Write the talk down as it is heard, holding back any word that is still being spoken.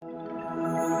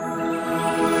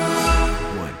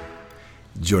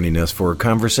Joining us for a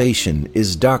conversation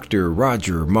is Dr.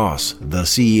 Roger Moss, the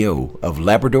CEO of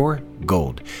Labrador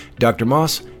Gold. Dr.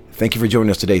 Moss, thank you for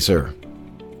joining us today, sir.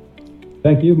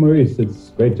 Thank you, Maurice. It's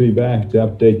great to be back to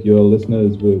update your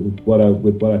listeners with what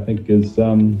I think is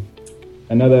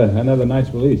another nice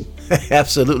release.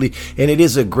 Absolutely. And it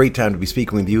is a great time to be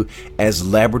speaking with you as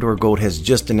Labrador Gold has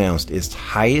just announced its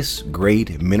highest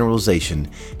grade mineralization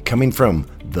coming from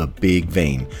the Big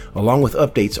Vein, along with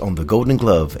updates on the Golden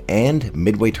Glove and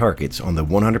Midway targets on the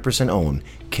 100% owned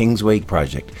Kingsway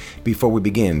project. Before we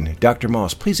begin, Dr.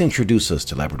 Moss, please introduce us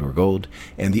to Labrador Gold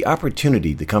and the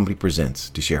opportunity the company presents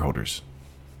to shareholders.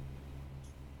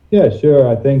 Yeah, sure.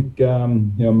 I think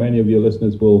many of your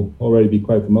listeners will already be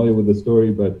quite familiar with the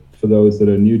story, but for those that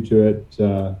are new to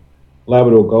it,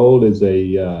 Labrador Gold is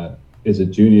a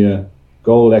junior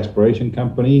gold exploration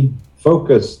company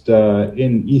focused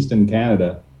in Eastern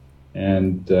Canada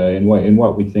and in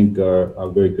what we think are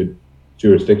very good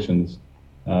jurisdictions.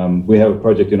 We have a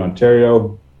project in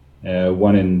Ontario,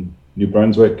 one in New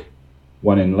Brunswick,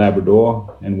 one in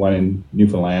Labrador, and one in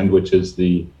Newfoundland, which is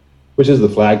the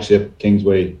flagship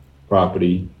Kingsway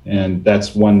property, and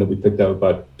that's one that we picked up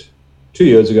about 2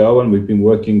 years ago, and we've been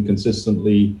working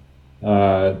consistently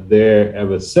there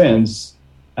ever since.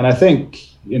 And I think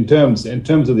in terms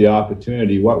of the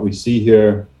opportunity, what we see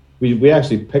here, we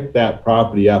actually picked that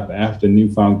property up after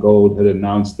Newfound Gold had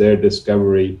announced their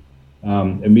discovery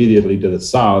immediately to the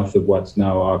south of what's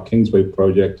now our Kingsway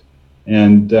project,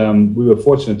 and we were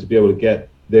fortunate to be able to get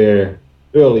there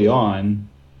early on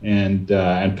and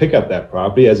pick up that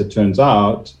property. As it turns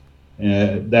out,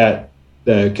 that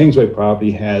the Kingsway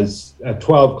property has a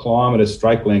 12-kilometer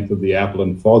strike length of the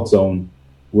Appleton Fault Zone,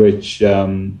 which,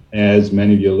 as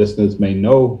many of your listeners may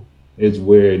know, is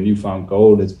where Newfound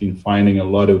Gold has been finding a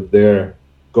lot of their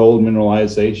gold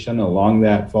mineralization along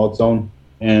that fault zone.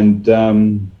 And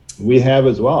we have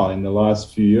as well. In the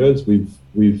last few years,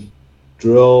 we've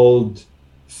drilled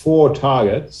 4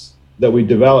 targets that we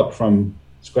developed from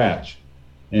scratch.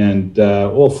 And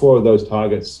all 4 of those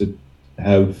targets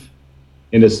have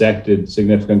intersected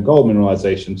significant gold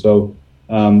mineralization. So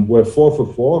we're 4 for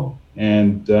 4,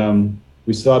 and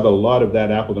we still have a lot of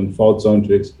that Appleton Fault Zone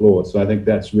to explore. So I think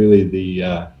that's really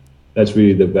the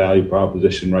value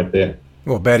proposition right there.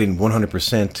 Well, batting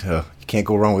 100%, you can't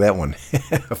go wrong with that one.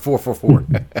 4 for 4.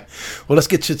 Well, let's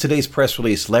get to today's press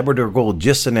release. Labrador Gold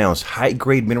just announced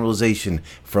high-grade mineralization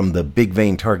from the Big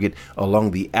Vein target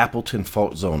along the Appleton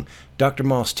Fault Zone. Dr.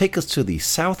 Moss, take us to the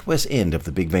southwest end of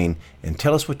the Big Vein and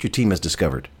tell us what your team has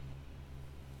discovered.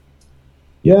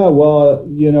 Yeah, well,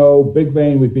 Big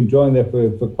Vein, we've been drilling there for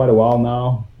quite a while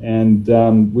now, and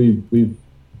we've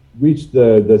reached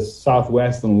the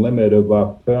southwestern limit of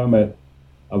our permit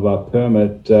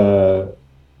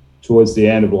towards the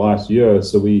end of last year.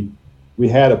 So we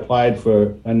had applied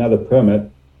for another permit,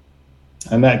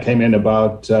 and that came in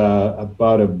about a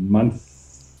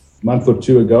month or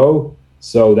 2 ago.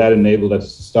 So that enabled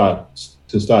us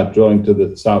to start drilling to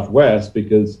the southwest,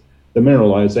 because the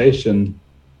mineralization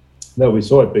that we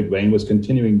saw at Big Vein was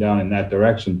continuing down in that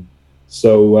direction.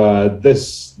 So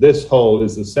this hole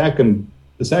is the second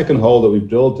hole that we've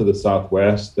drilled to the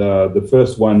southwest. The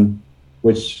first one,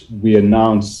 which we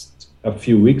announced a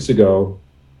few weeks ago,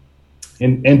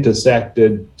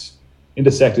 intersected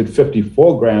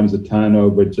 54 grams a ton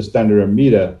over just under a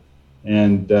meter,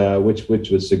 and which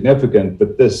was significant.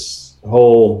 But this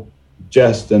hole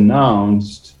just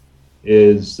announced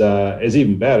is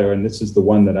even better, and this is the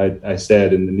one that I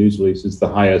said in the news release is the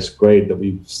highest grade that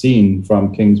we've seen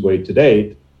from Kingsway to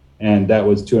date, and that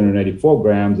was 284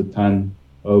 grams a ton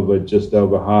over just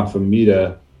over half a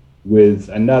meter, with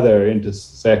another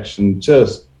intersection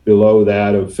just below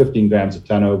that of 15 grams a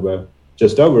ton over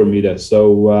just over a meter.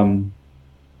 So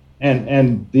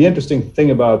and the interesting thing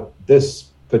about this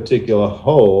particular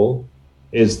hole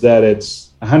is that it's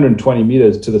 120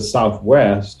 meters to the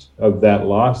southwest of that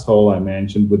last hole I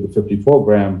mentioned with the 54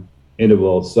 gram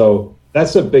interval. So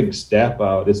that's a big step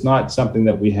out. It's not something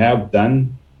that we have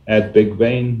done at Big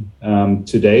Vein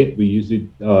to date. We usually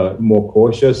more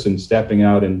cautious in stepping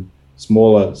out in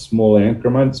smaller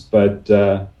increments, but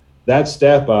that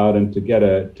step out and to get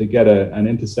an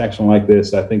intersection like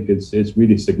this, I think is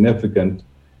really significant,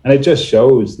 and it just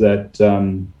shows that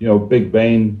Big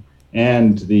Vein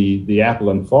and the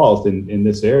Appleton Fault in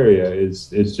this area is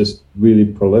just really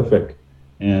prolific,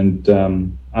 and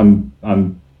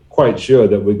I'm quite sure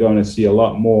that we're going to see a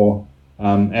lot more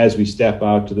as we step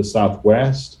out to the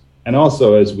southwest, and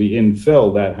also as we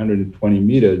infill that 120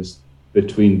 meters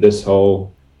between this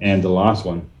hole and the last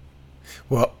one.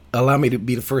 Well, Allow me to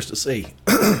be the first to say,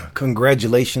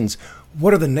 congratulations.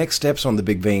 What are the next steps on the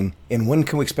Big Vein, and when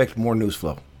can we expect more news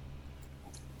flow?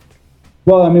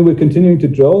 Well, I mean, we're continuing to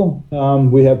drill.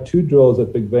 We have 2 drills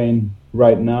at Big Vein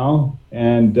right now,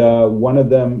 and one of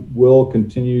them will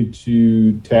continue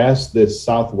to test the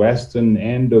southwestern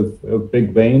end of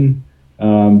Big Vein,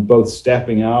 both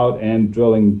stepping out and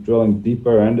drilling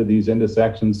deeper under these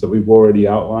intersections that we've already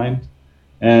outlined.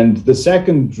 And the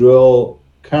second drill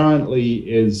currently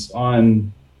is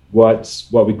on what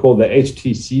we call the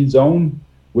HTC zone,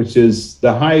 which is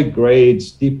the high-grade,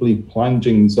 steeply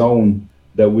plunging zone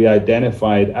that we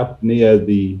identified up near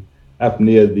the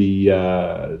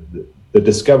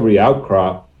Discovery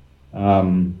outcrop,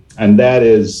 and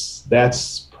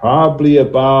that's probably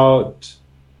about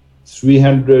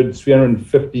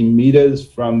 350 meters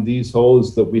from these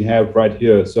holes that we have right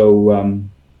here. So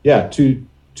two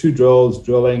drills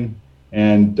drilling,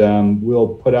 and we'll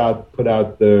put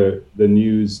out the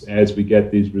news as we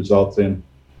get these results in.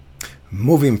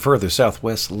 Moving further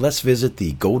southwest, let's visit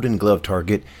the Golden Glove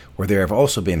target, where there have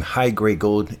also been high-grade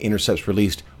gold intercepts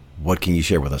released. What can you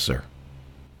share with us, sir?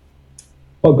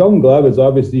 Well, Golden Glove is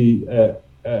obviously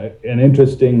an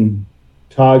interesting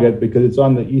target because it's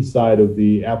on the east side of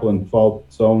the Appleton Fault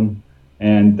zone,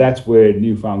 and that's where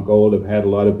Newfound Gold have had a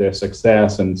lot of their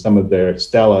success, and some of their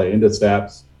stellar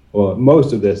intercepts, or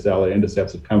most of their stellar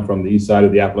intercepts, have come from the east side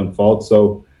of the Appleton Fault.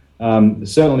 So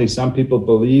certainly some people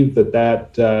believe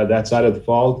that side of the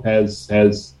fault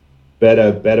has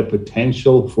better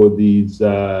potential for these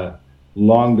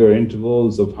longer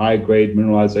intervals of high-grade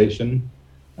mineralization.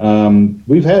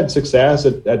 We've had success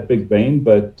at Big Vein,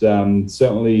 but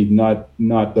certainly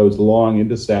not those long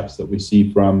intercepts that we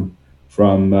see from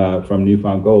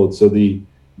Newfound Gold. So the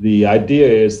idea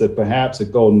is that perhaps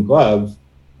at Golden Glove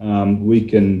we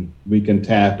can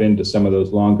tap into some of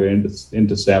those longer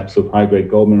intercepts of high-grade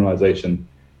gold mineralization.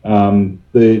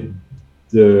 The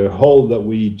hole that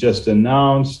we just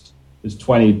announced is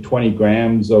 20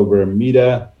 grams over a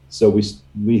meter. So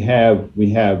we have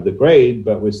the grade,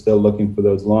 but we're still looking for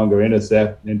those longer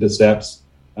intercepts.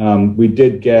 We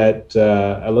did get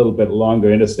a little bit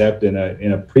longer intercept in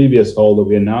a previous hole that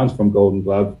we announced from Golden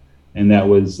Glove, and that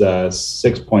was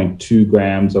 6.2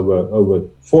 grams over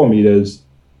 4 meters.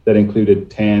 That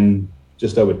included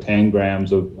just over 10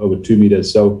 grams over 2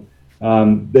 meters. So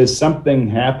there's something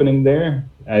happening there.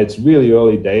 It's really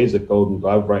early days at Golden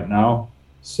Glove right now.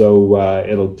 So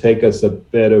it'll take us a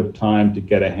bit of time to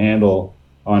get a handle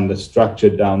on the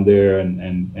structure down there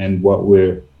and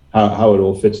how it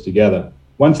all fits together.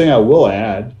 One thing I will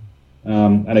add,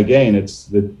 and again, this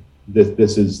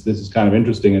is kind of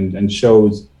interesting and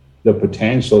shows the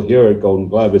potential here at Golden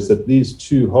Glove, is that these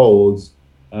 2 holes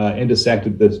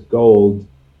intersected this gold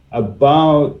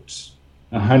about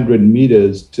 100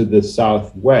 meters to the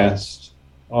southwest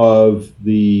of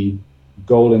the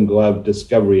Golden Glove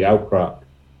Discovery outcrop.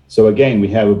 So again, we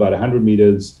have about 100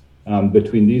 meters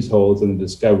between these holes and the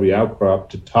Discovery outcrop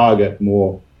to target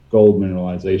more gold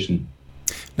mineralization.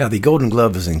 Now, the Golden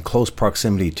Glove is in close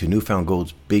proximity to Newfound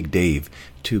Gold's Big Dave.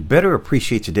 To better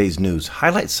appreciate today's news,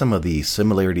 highlight some of the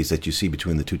similarities that you see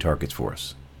between the 2 targets for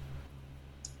us.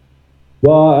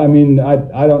 Well, I mean,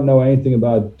 I don't know anything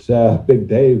about Big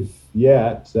Dave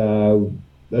yet.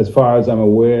 As far as I'm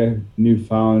aware,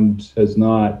 Newfound has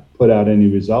not put out any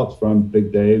results from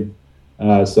Big Dave,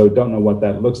 so don't know what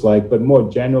that looks like. But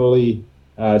more generally,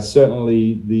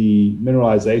 certainly the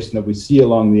mineralization that we see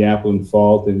along the Appleton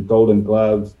Fault in Golden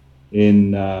Glove,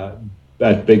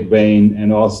 at Big Vein,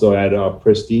 and also at our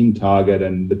pristine target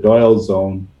and the Doyle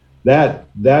zone, that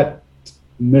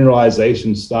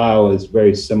mineralization style is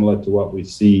very similar to what we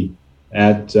see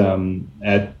at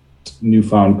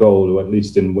Newfound Gold, or at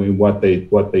least in what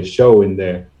they show in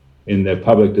their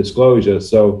public disclosure.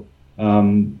 So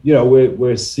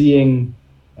we're seeing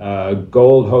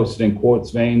gold hosted in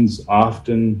quartz veins.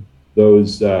 Often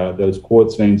those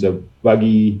quartz veins are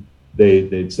buggy.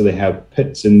 They have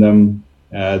pits in them.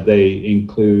 They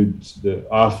include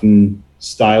often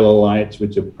stylolites,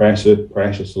 which are pressure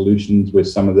solutions where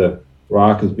some of the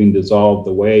rock has been dissolved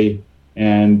away,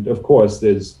 and of course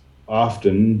there's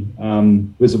often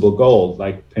visible gold,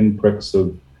 like pinpricks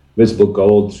of visible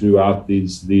gold throughout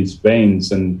these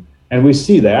veins, and we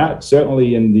see that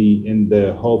certainly in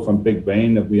the hole from Big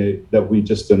Vein that we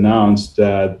just announced.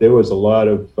 There was a lot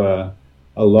of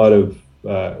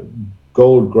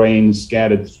gold grains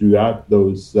scattered throughout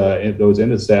those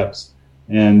intercepts.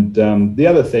 And the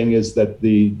other thing is that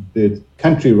the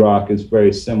country rock is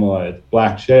very similar. It's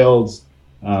black shales,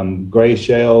 gray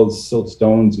shales,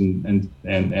 siltstones,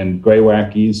 and gray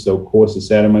wackies, so coarser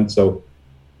sediment. So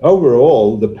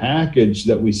overall, the package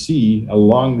that we see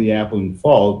along the Appleton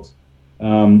Fault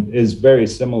is very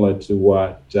similar to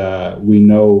what we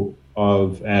know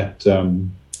of at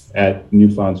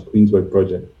Newfound's Queensway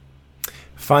project.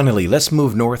 Finally, let's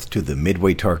move north to the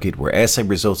Midway target where assay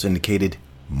results indicated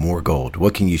more gold.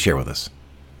 What can you share with us?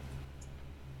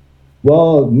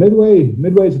 Well, Midway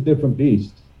is a different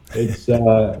beast.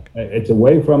 It's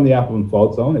away from the Appleton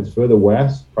Fault Zone. It's further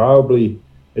west. Probably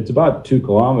it's about 2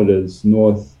 kilometers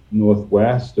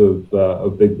northwest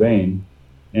of Big Vein.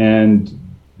 And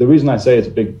the reason I say it's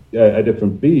a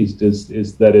different beast is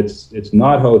that it's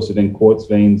not hosted in quartz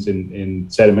veins in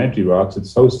sedimentary rocks.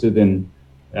 It's hosted in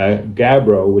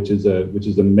gabbro, which is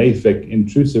a mafic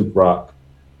intrusive rock.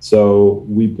 So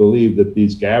we believe that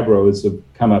these gabbros have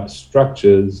come up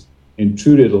structures,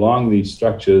 intruded along these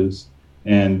structures,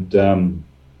 and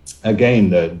again,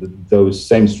 those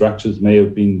same structures may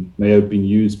have been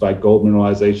used by gold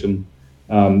mineralization,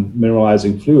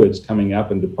 mineralizing fluids coming up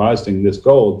and depositing this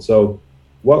gold. So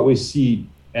what we see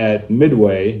at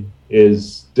Midway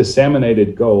is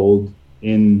disseminated gold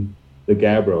in the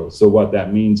gabbro. So what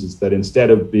that means is that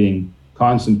instead of being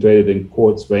concentrated in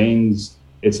quartz veins,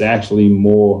 it's actually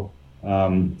more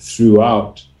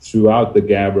throughout the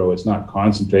gabbro. It's not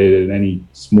concentrated in any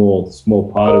small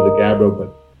part of the gabbro,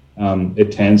 but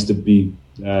it tends to be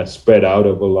spread out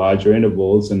over larger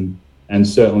intervals. And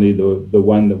certainly the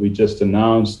one that we just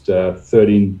announced,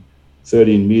 13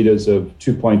 meters of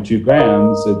 2.2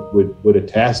 grams, it would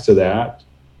attest to that.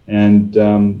 And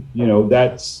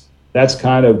that's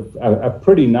kind of a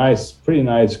pretty nice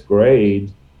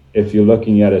grade if you're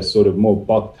looking at a sort of more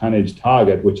bulk tonnage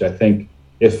target, which I think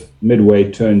if Midway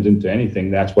turns into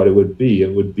anything, that's what it would be.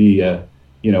 It would be a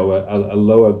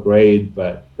lower grade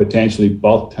but potentially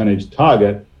bulk tonnage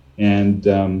target, and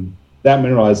that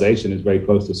mineralization is very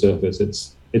close to surface.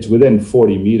 It's within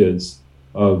 40 meters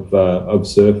of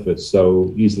surface,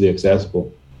 so easily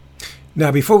accessible.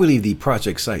 Now, before we leave the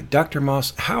project site, Dr.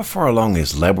 Moss, how far along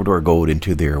is Labrador Gold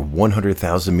into their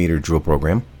 100,000 meter drill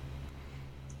program?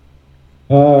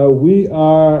 We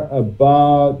are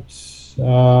about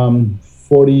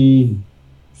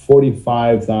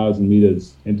 45,000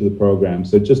 meters into the program,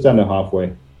 so just under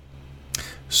halfway.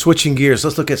 Switching gears,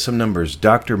 let's look at some numbers.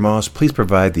 Dr. Moss, please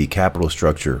provide the capital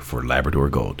structure for Labrador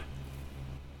Gold.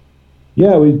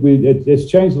 Yeah,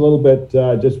 it's changed a little bit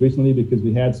just recently because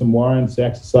we had some warrants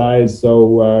exercised.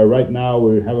 So right now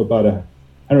we have about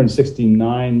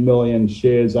 169 million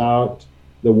shares out.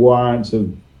 The warrants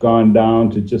have gone down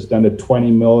to just under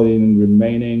 20 million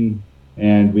remaining,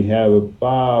 and we have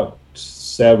about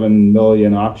 7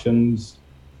 million options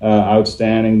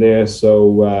outstanding there.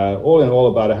 So all in all,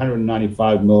 about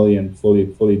 195 million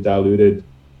fully diluted.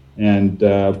 And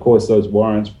of course, those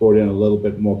warrants brought in a little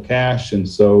bit more cash, and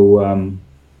so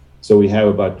we have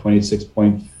about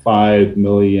 26.5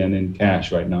 million in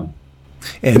cash right now.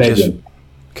 And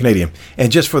Canadian.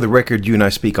 And just for the record, you and I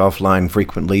speak offline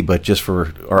frequently, but just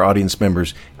for our audience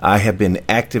members, I have been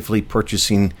actively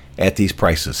purchasing at these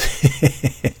prices.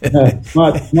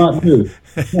 Smart move.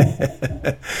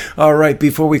 All right.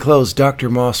 Before we close, Dr.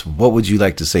 Moss, what would you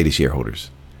like to say to shareholders?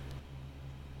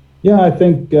 Yeah, I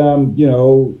think, times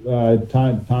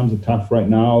are tough right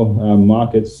now.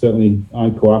 Markets certainly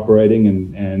aren't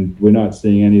cooperating, and we're not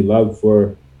seeing any love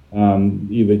for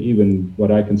even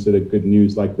what I consider good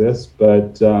news like this.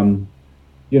 But, we're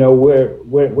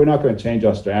not going to change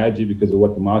our strategy because of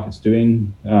what the market's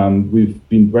doing. We've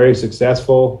been very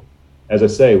successful. As I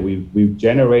say, we've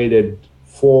generated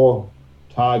 4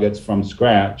 targets from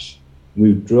scratch.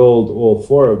 We've drilled all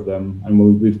 4 of them,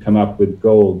 and we've come up with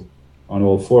gold on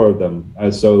all 4 of them.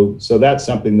 So that's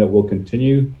something that will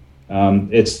continue.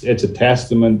 It's a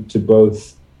testament to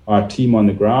both our team on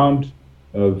the ground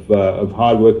of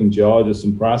hardworking geologists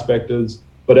and prospectors,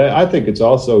 but I think it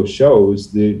also shows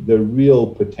the real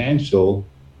potential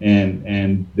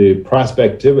and the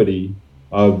prospectivity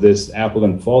of this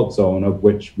Appleton Fault Zone, of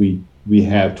which we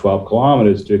have 12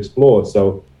 kilometers to explore.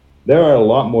 So there are a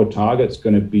lot more targets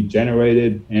going to be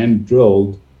generated and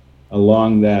drilled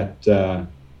along that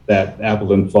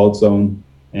Appleton Fault Zone.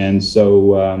 And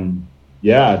so,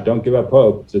 don't give up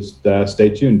hope. Just stay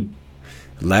tuned.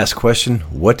 Last question.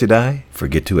 What did I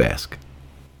forget to ask?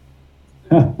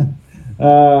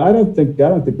 I don't think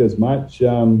there's much to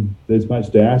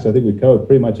ask. I think we covered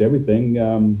pretty much everything.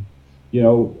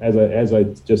 As I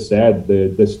just said,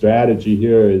 the strategy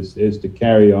here is to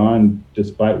carry on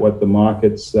despite what the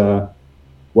markets are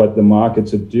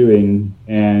doing,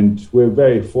 and we're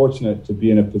very fortunate to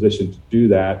be in a position to do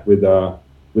that with our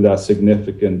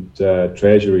significant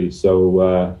treasury.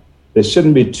 So there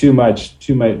shouldn't be too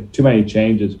many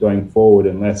changes going forward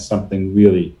unless something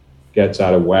really gets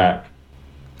out of whack.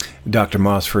 Dr.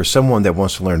 Moss, for someone that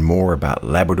wants to learn more about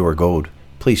Labrador Gold,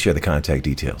 please share the contact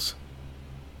details.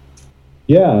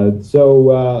 Yeah,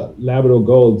 so Labrador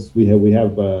Gold, we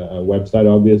have a website,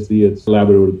 obviously. It's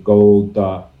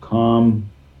labradorgold.com.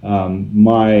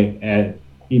 My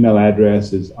email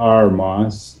address is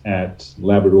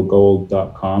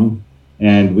rmoss@labradorgold.com.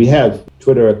 And we have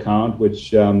Twitter account,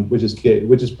 which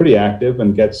is pretty active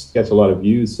and gets a lot of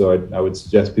views. So I would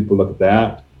suggest people look at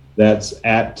that. That's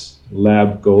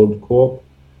 @LabGoldCorp.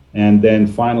 And then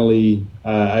finally,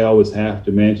 I always have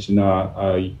to mention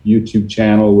our YouTube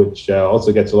channel, which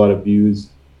also gets a lot of views.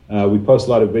 We post a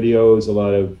lot of videos, a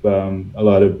lot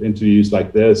of interviews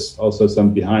like this, also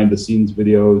some behind-the-scenes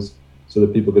videos, so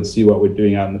that people can see what we're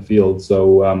doing out in the field.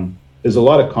 So there's a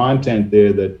lot of content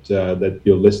there that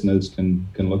your listeners can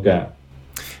look at.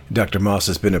 Dr. Moss,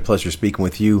 it's been a pleasure speaking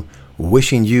with you.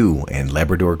 Wishing you and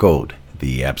Labrador Gold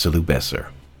the absolute best, sir.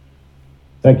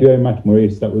 Thank you very much,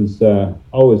 Maurice. That was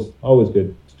always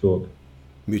good to talk.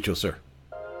 Mutual, sir.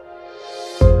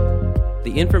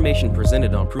 The information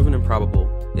presented on Proven and Probable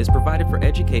is provided for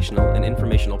educational and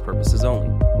informational purposes only,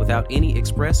 without any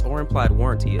express or implied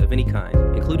warranty of any kind,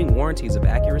 including warranties of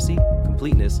accuracy,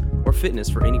 completeness, or fitness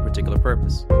for any particular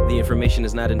purpose. The information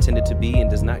is not intended to be and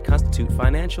does not constitute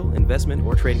financial, investment,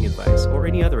 or trading advice, or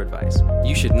any other advice.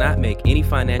 You should not make any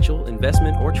financial,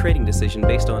 investment, or trading decision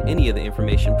based on any of the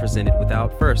information presented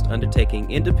without first undertaking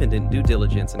independent due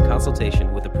diligence and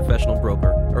consultation with a professional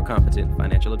broker or competent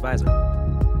financial advisor.